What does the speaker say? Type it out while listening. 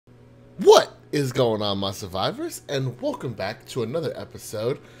What is going on, my survivors, and welcome back to another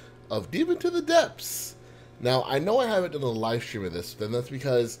episode of Deep Into the Depths. Now, I know I haven't done a live stream of this, and that's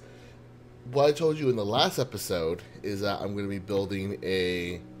because what I told you in the last episode is that I'm going to be building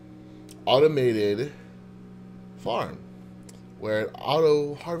a automated farm where it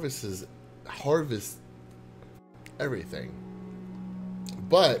auto harvests everything.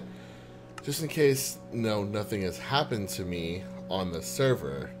 But just in case nothing has happened to me on the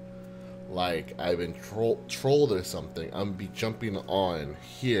server, like I've been trolled or something, I'm gonna be jumping on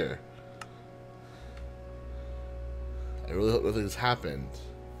here. I really hope nothing's happened.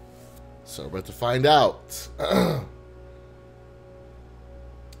 So we're about to find out.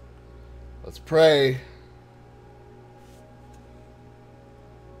 Let's pray.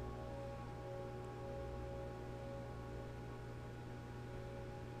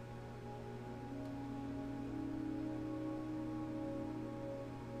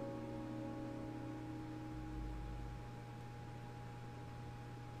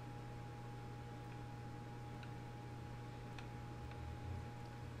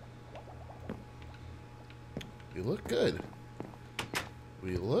 We look good.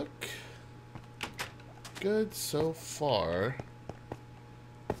 We look good so far.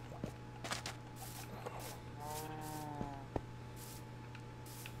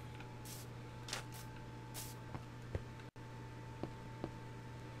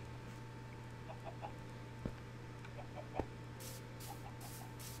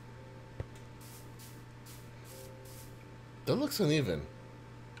 That looks uneven.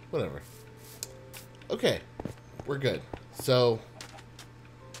 Whatever. Okay. We're good. So,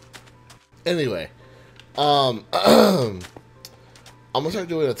 anyway, I'm gonna start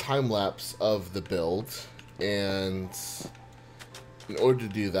doing a time lapse of the build, and in order to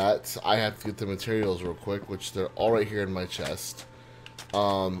do that, I have to get the materials real quick, which they're all right here in my chest.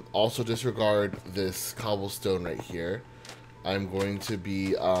 Also disregard this cobblestone right here. I'm going to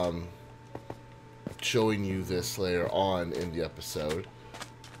be showing you this later on in the episode,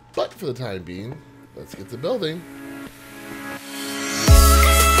 but for the time being, let's get to building.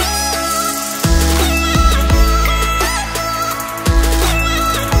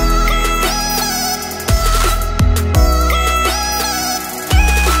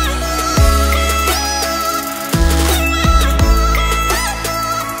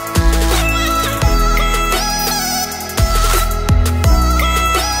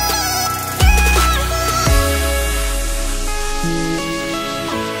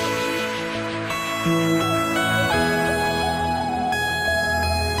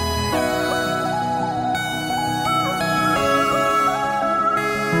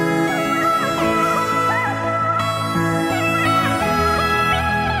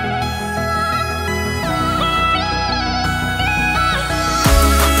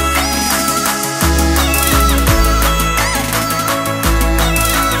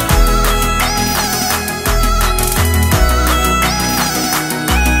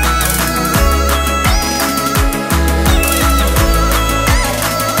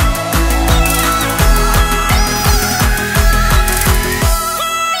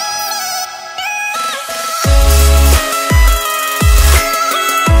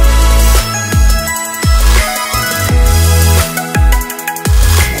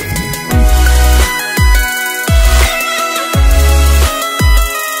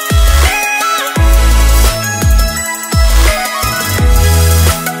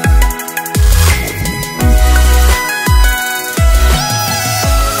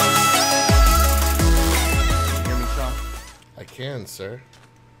 Sir.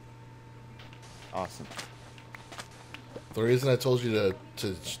 Awesome. The reason I told you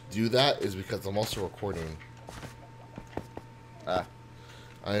to do that is because I'm also recording. I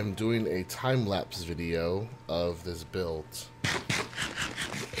am doing a time-lapse video of this build.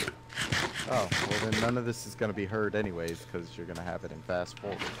 Oh, well then none of this is going to be heard anyways, because you're going to have it in fast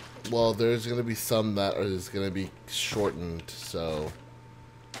forward. Well, there's going to be some that is going to be shortened, so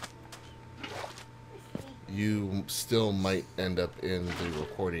you still might end up in the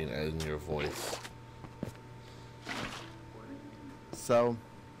recording in your voice. So,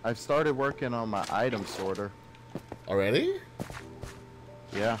 I've started working on my item sorter. Already?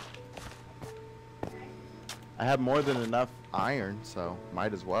 Yeah. I have more than enough iron, so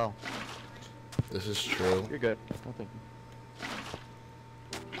might as well. This is true. You're good. No, thank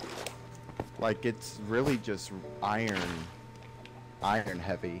you. Like, it's really just iron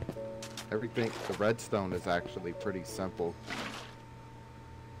heavy. Everything, the redstone is actually pretty simple.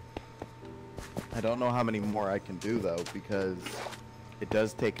 I don't know how many more I can do though, because it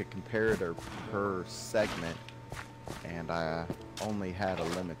does take a comparator per segment. and I only had a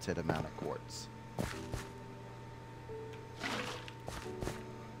limited amount of quartz.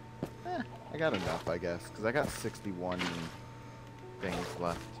 I got enough, I guess, because I got 61 things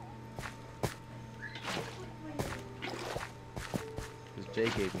left. Because Jay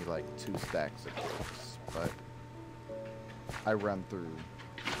gave me like 2 stacks of quartz, but I run through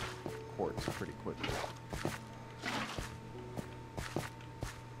quartz pretty quickly.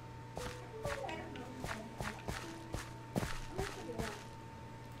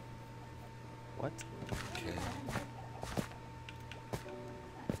 What? Okay.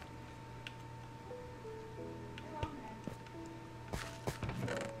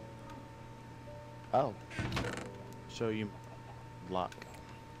 Oh. Show you lock.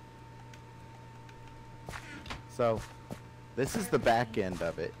 So, this is the back end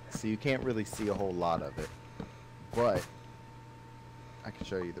of it, so you can't really see a whole lot of it. But, I can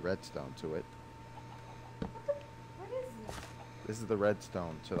show you the redstone to it. What is this? This is the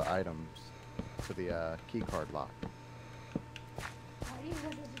redstone to the items, to the keycard lock. Why do you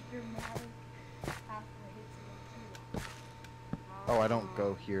have such a dramatic pathway to the key lock? Oh, I don't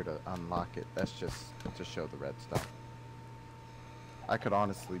go here to unlock it. That's just to show the redstone. I could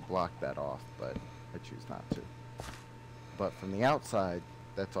honestly block that off, but I choose not to. But from the outside,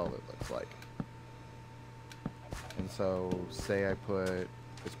 that's all it looks like. And so, say I put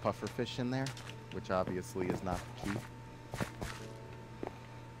this pufferfish in there, which obviously is not the key.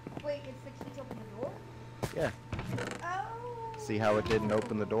 Wait, it's the key to open the door? Yeah. Oh! See how it didn't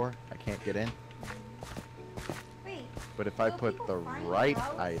open the door? I can't get in. Wait, But if I so put people the find right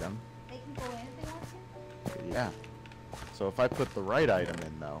house, item, they can go in if they want to? yeah. So if I put the right item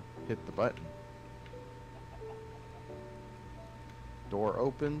in though, hit the button. Door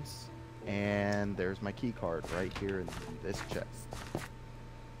opens, and there's my key card right here in this chest.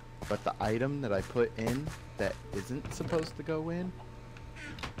 But the item that I put in that isn't supposed to go in,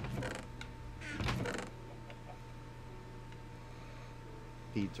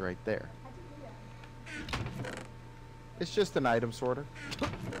 feeds right there. How'd you do that? It's just an item sorter.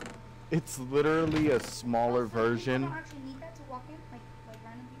 It's literally a smaller Oh, so people version. don't actually need that to walk in? Like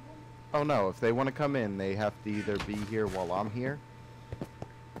random people? Oh no, if they want to come in, they have to either be here while I'm here.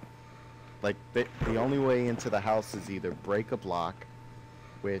 Like, the only way into the house is either break a block,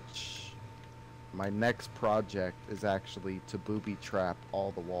 which my next project is actually to booby trap all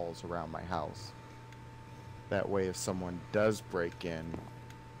the walls around my house. That way if someone does break in,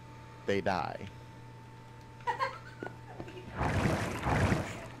 they die.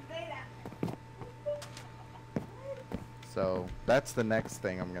 So that's the next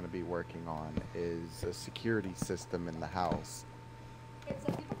thing I'm going to be working on, is a security system in the house. Okay,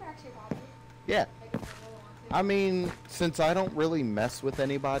 so people can actually rob you. Yeah. Like, if they really want to. I mean, since I don't really mess with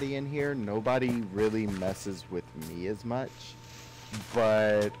anybody in here, nobody really messes with me as much.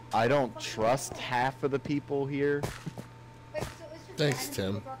 But I don't trust half of the people here. Wait, so it's just Thanks, random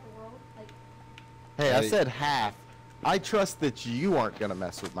Tim. people throughout the world? Like, Hey, I Hey. said half. I trust that you aren't going to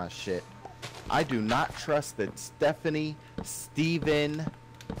mess with my shit. I do not trust that Stephanie, Steven,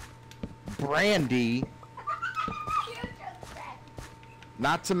 Brandy, you just said.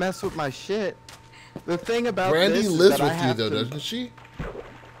 not to mess with my shit. The thing about Brandy this is lives that I with you have though, to- doesn't she?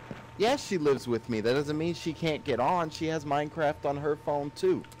 Yes, she lives with me. That doesn't mean she can't get on. She has Minecraft on her phone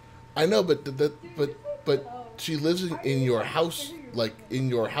too. I know, but but she lives in your house, like in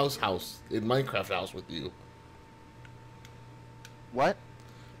your house in Minecraft house with you. What?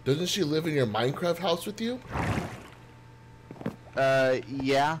 Doesn't she live in your Minecraft house with you?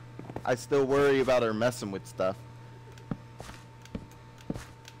 Yeah. I still worry about her messing with stuff.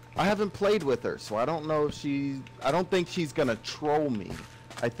 I haven't played with her, so I don't know if I don't think she's gonna troll me.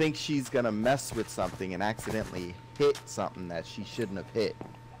 I think she's gonna mess with something and accidentally hit something that she shouldn't have hit.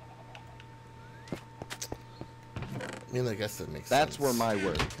 I mean, I guess that makes sense. That's where my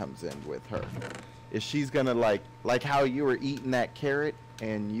worry comes in with her. Is she's gonna like how you were eating that carrot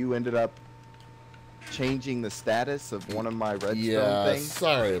and you ended up changing the status of one of my redstone things?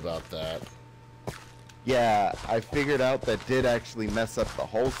 Sorry about that. Yeah, I figured out that did actually mess up the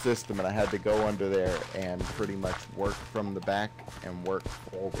whole system, and I had to go under there and pretty much work from the back and work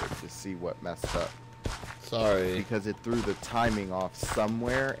forward to see what messed up. Sorry. Because it threw the timing off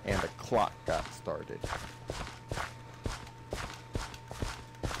somewhere and a clock got started.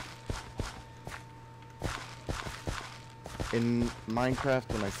 In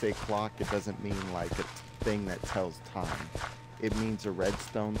Minecraft, when I say clock, it doesn't mean like a thing that tells time. It means a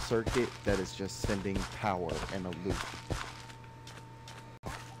redstone circuit that is just sending power in a loop.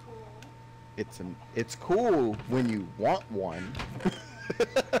 It's cool when you want one. What does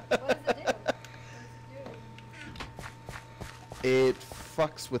it do? What does it do? it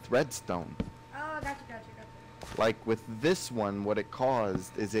fucks with redstone. Oh, gotcha. Like with this one, what it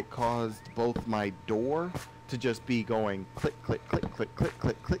caused is it caused both my door to just be going click, click, click, click, click,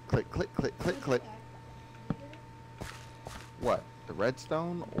 click, click, click, click, click, click, click. What? The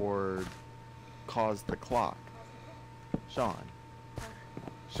redstone or caused the clock? Sean.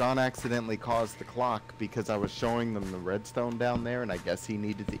 Sean accidentally caused the clock because I was showing them the redstone down there, and I guess he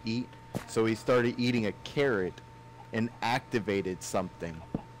needed to eat. So he started eating a carrot and activated something.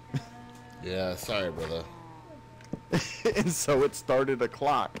 Yeah, sorry, brother. And so it started a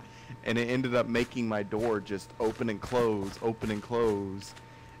clock, and it ended up making my door just open and close,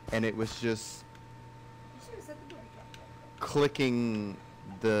 and it was just clicking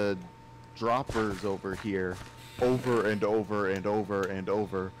the droppers over here over and over and over and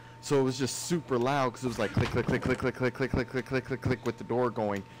over. So it was just super loud because it was like click, click, click, click, click, click, click, click, click, click, click, click, with the door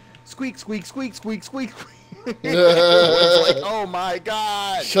going squeak, squeak, squeak, squeak, squeak. It was like, oh my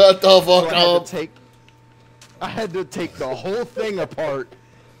god! Shut the fuck up! I had to take the whole thing apart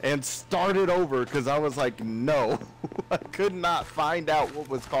and start it over because I was like, no, I could not find out what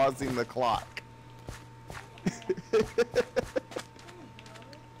was causing the clock. I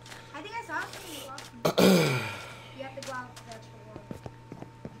think I saw something. You have to go out to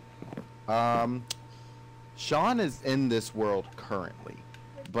the world. Sean is in this world currently,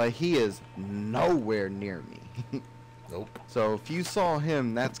 but he is nowhere near me. Nope. So if you saw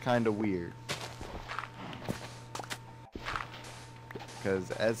him, that's kind of weird.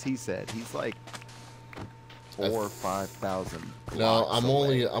 Because as he said, he's like 4,000 or 5,000. No, I'm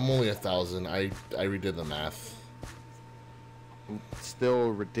away. only 1,000. I redid the math. Still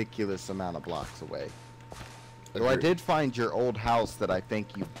a ridiculous amount of blocks away. Though I Agreed. did find your old house that I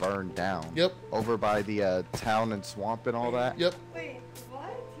think you burned down. Yep. Over by the town and swamp and all that. Yep. Wait,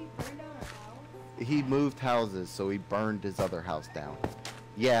 what? He burned down a house? He moved houses, so he burned his other house down.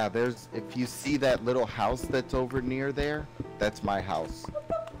 Yeah, there's, if you see that little house that's over near there, that's my house.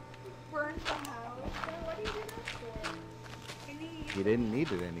 Burned the house? What do you do that for? He didn't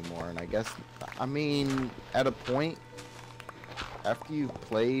need it anymore, and I guess, I mean, at a point, after you've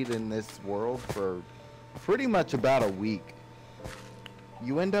played in this world for pretty much about a week,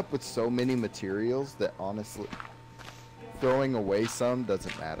 you end up with so many materials that honestly, throwing away some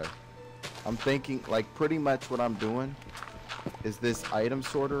doesn't matter. I'm thinking, like, pretty much what I'm doing is this item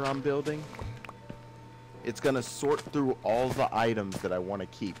sorter I'm building. It's gonna sort through all the items that I want to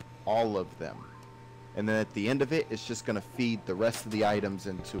keep, all of them. And then at the end of it, it's just gonna feed the rest of the items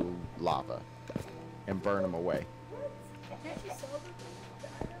into lava and burn them away. Can't you sell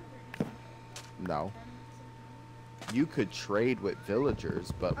the items? No. You could trade with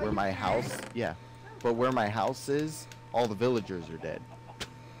villagers, but where my house, yeah, but where my house is, all the villagers are dead.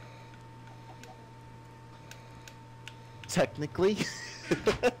 Technically,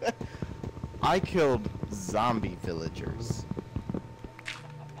 I killed zombie villagers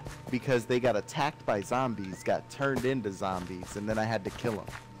because they got attacked by zombies, got turned into zombies, and then I had to kill them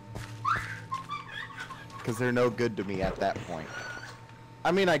because they're no good to me at that point.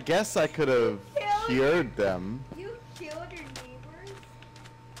 I mean, I guess I could have cured them. You killed your neighbors?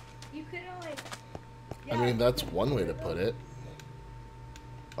 You could have, like... I mean, that's one way to put it.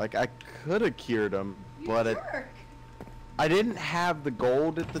 Like, I could have cured them, but I didn't have the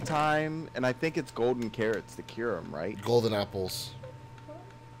gold at the time, and I think it's golden carrots to cure them, right? Golden apples.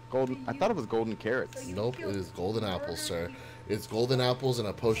 Golden. I thought it was golden carrots. Nope, it is golden apples, sir. It's golden apples and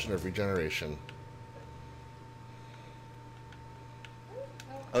a potion of regeneration.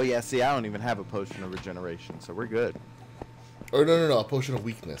 Oh yeah, see, I don't even have a potion of regeneration, so we're good. Or no, a potion of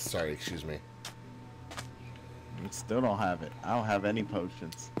weakness. Sorry, excuse me. I still don't have it. I don't have any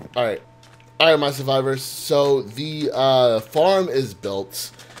potions. Alright, my survivors. So the farm is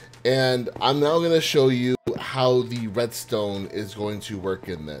built, and I'm now going to show you how the redstone is going to work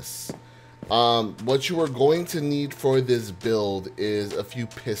in this. What you are going to need for this build is a few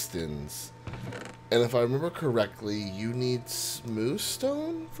pistons. And if I remember correctly, you need smooth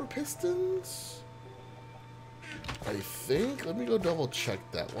stone for pistons? I think. Let me go double check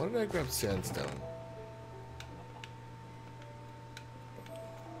that. Why did I grab sandstone?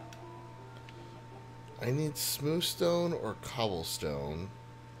 I need smooth stone or cobblestone.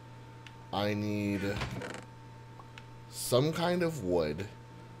 I need some kind of wood.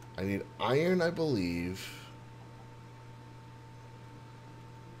 I need iron, I believe.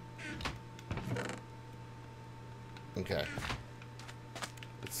 Okay.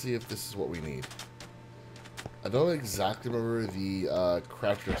 Let's see if this is what we need. I don't exactly remember the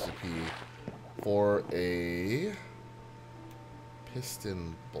craft recipe for a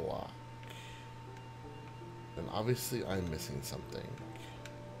piston block. And obviously I'm missing something.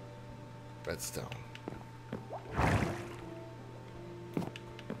 Redstone.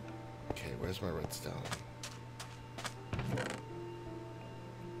 Okay, where's my redstone?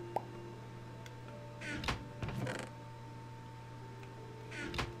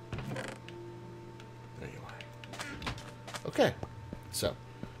 There you are. Okay, so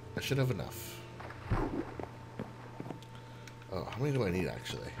I should have enough. Oh, how many do I need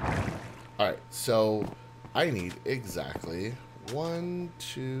actually? Alright, so I need exactly 1,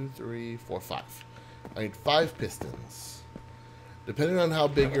 2, 3, 4, 5. I need 5 pistons. Depending on how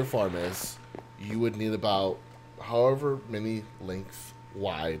big your farm is, you would need about however many length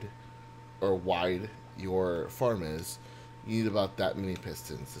wide or wide your farm is, you need about that many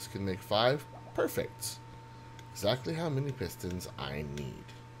pistons. This can make 5. Perfect. Exactly how many pistons I need.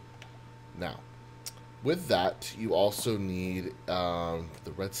 Now, with that, you also need the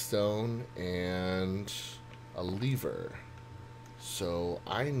redstone and a lever. So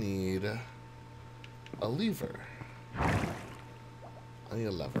I need a lever. I need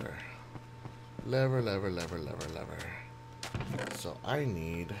a lever. Lever, lever, lever, lever, lever. So I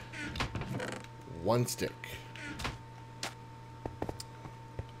need 1 stick.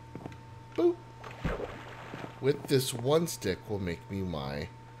 Boop. With this 1 stick will make me my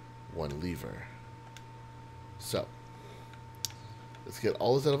 1 lever. So, let's get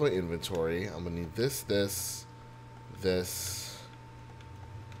all this out of my inventory. I'm going to need this, this, this,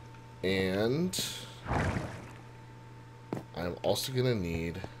 and I'm also going to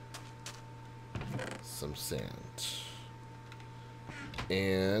need some sand.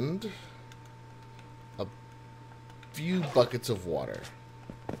 And a few buckets of water.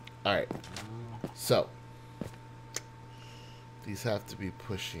 Alright, so these have to be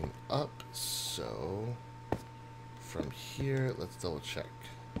pushing up, so from here, let's double check.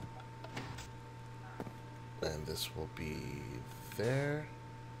 And this will be there.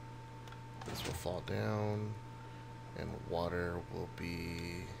 This will fall down. And water will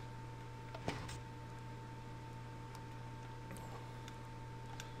be...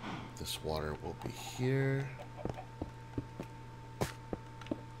 This water will be here.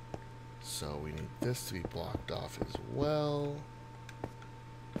 So we need this to be blocked off as well.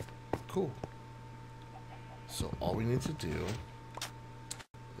 Cool. So all we need to do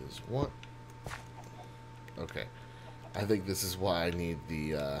is one. Okay. I think this is why I need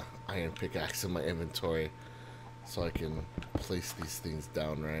the iron pickaxe in my inventory. So I can place these things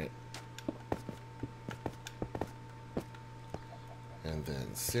down right. And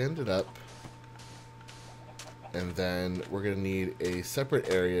then sand it up. And then we're going to need a separate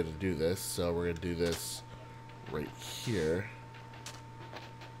area to do this. So we're going to do this right here.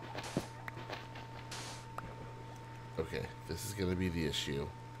 Okay, this is going to be the issue.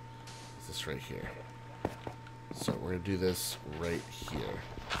 Is this right here. So we're going to do this right here.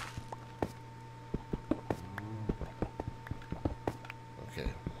 Okay.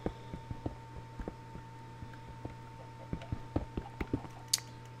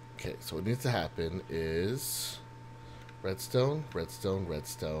 Okay, so what needs to happen is redstone, redstone,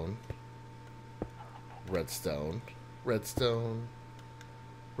 redstone, redstone, redstone,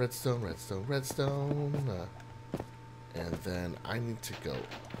 redstone, redstone, redstone. And then I need to go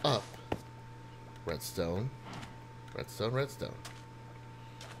up. Redstone, redstone, redstone.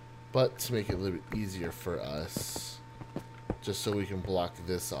 But to make it a little bit easier for us, just so we can block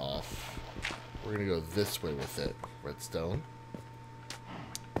this off, we're going to go this way with it. Redstone.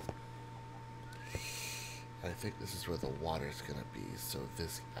 I think this is where the water's going to be, so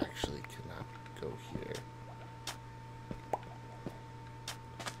this actually cannot go here.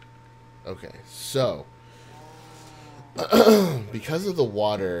 Okay, so because of the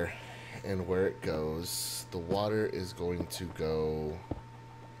water and where it goes, the water is going to go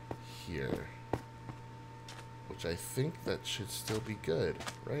here. Which I think that should still be good,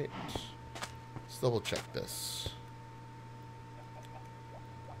 right? Let's double check this.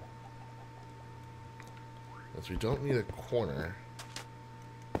 As we don't need a corner.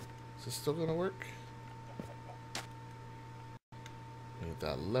 Is this still going to work? Need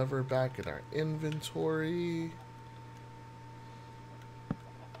that lever back in our inventory.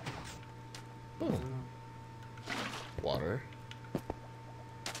 Boom. Water.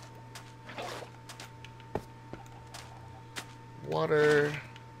 Water.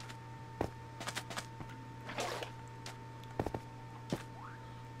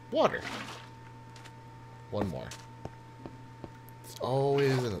 Water. One more.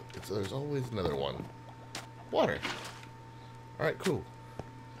 There's always another one. Water. Alright, cool.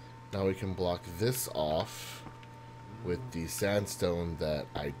 Now we can block this off with the sandstone that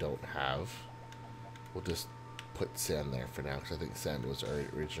I don't have. We'll just put sand there for now, because I think sand was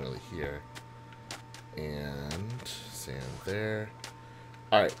originally here. And sand there.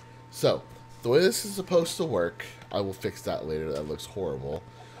 Alright, so the way this is supposed to work, I will fix that later, that looks horrible.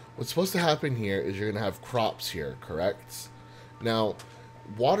 What's supposed to happen here is you're going to have crops here, correct? Now,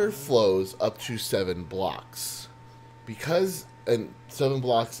 water flows up to 7 blocks. Because, and 7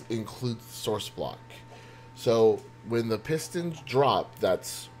 blocks includes the source block. So, when the pistons drop,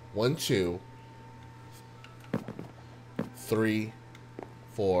 that's 1, 2, 3,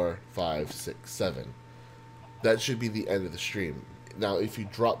 4, 5, 6, 7. That should be the end of the stream. Now, if you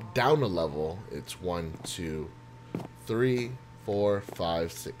drop down a level, it's 1, 2, 3, 4,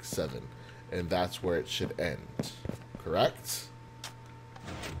 5, 6, 7. And that's where it should end. Correct?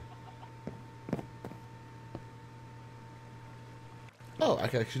 Oh, I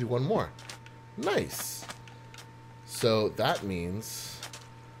can actually do one more. Nice. So that means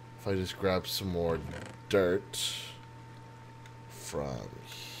if I just grab some more dirt from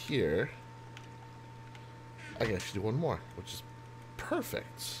here, I can actually do one more, which is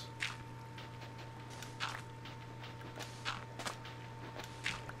perfect.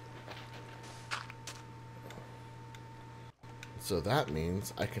 So that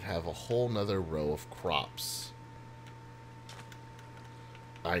means I could have a whole nother row of crops.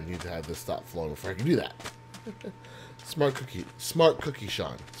 I need to have this stop flowing before I can do that. Smart cookie. Smart cookie,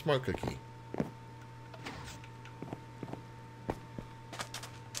 Sean. Smart cookie.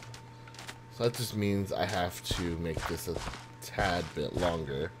 So that just means I have to make this a tad bit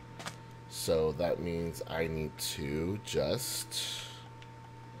longer. So that means I need to just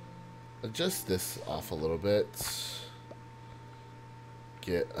adjust this off a little bit.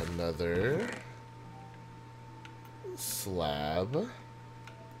 Get another slab.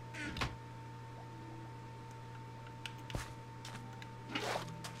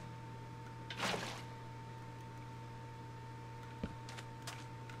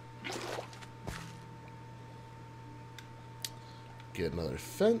 Get another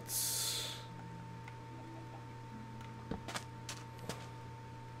fence.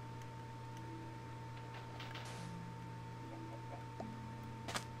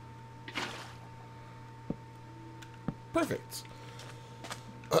 Perfect.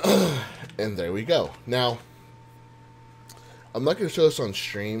 And there we go. Now, I'm not going to show this on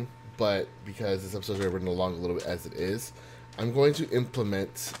stream, but because this episode is running along a little bit as it is, I'm going to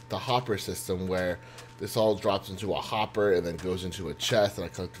implement the hopper system where this all drops into a hopper and then goes into a chest, and I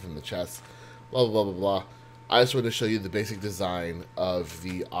collect it from the chest, blah, blah, blah, blah, blah. I just want to show you the basic design of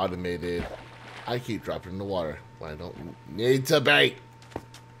the automated... I keep dropping in the water when I don't need to be.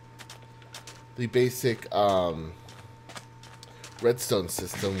 The basic redstone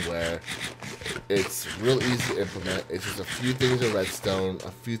system where it's real easy to implement. It's just a few things of redstone, a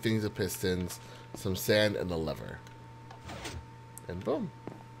few things of pistons, some sand, and a lever. And boom.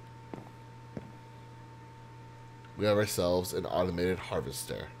 We have ourselves an automated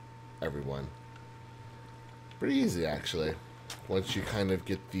harvester, everyone. Pretty easy, actually, once you kind of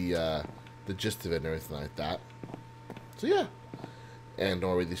get the gist of it and everything like that. So yeah, and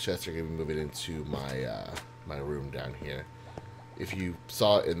don't worry, these chests are going to be moving into my my room down here. If you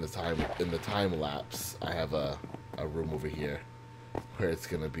saw it in the time lapse, I have a room over here where it's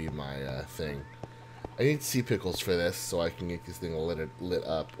going to be my thing. I need sea pickles for this so I can get this thing lit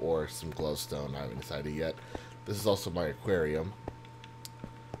up, or some glowstone. I haven't decided yet. This is also my aquarium.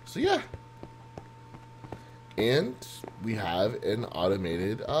 So yeah. And we have an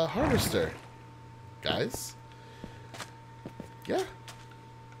automated harvester, guys. Yeah.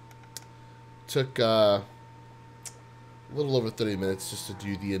 Took a little over 30 minutes just to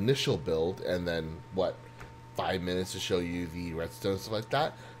do the initial build, and then, what, 5 minutes to show you the redstone and stuff like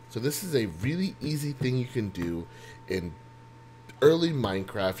that. So this is a really easy thing you can do in early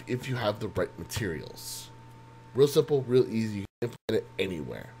Minecraft if you have the right materials. Real simple, real easy. You can implement it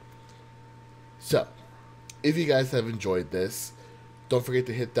anywhere. So, if you guys have enjoyed this, don't forget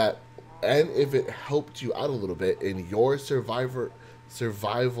to hit that. And if it helped you out a little bit in your survival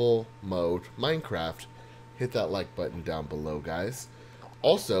mode Minecraft, hit that like button down below, guys.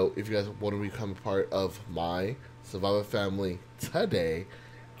 Also, if you guys want to become a part of my survival family today,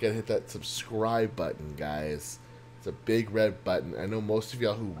 you gotta hit that subscribe button, guys. It's a big red button. I know most of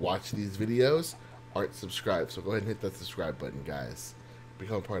y'all who watch these videos aren't subscribed, so go ahead and hit that subscribe button, guys.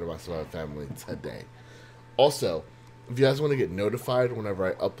 Become a part of my survival family today. Also, if you guys want to get notified whenever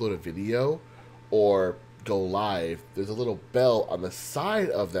I upload a video or go live, there's a little bell on the side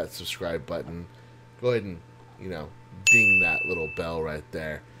of that subscribe button. Go ahead and, you know, ding that little bell right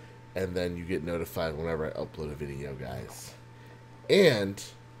there, and then you get notified whenever I upload a video, guys. And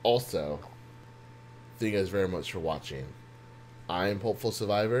also, thank you guys very much for watching. I am Hopeful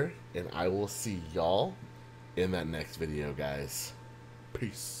Survivor, and I will see y'all in that next video, guys.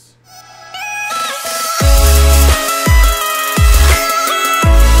 Peace.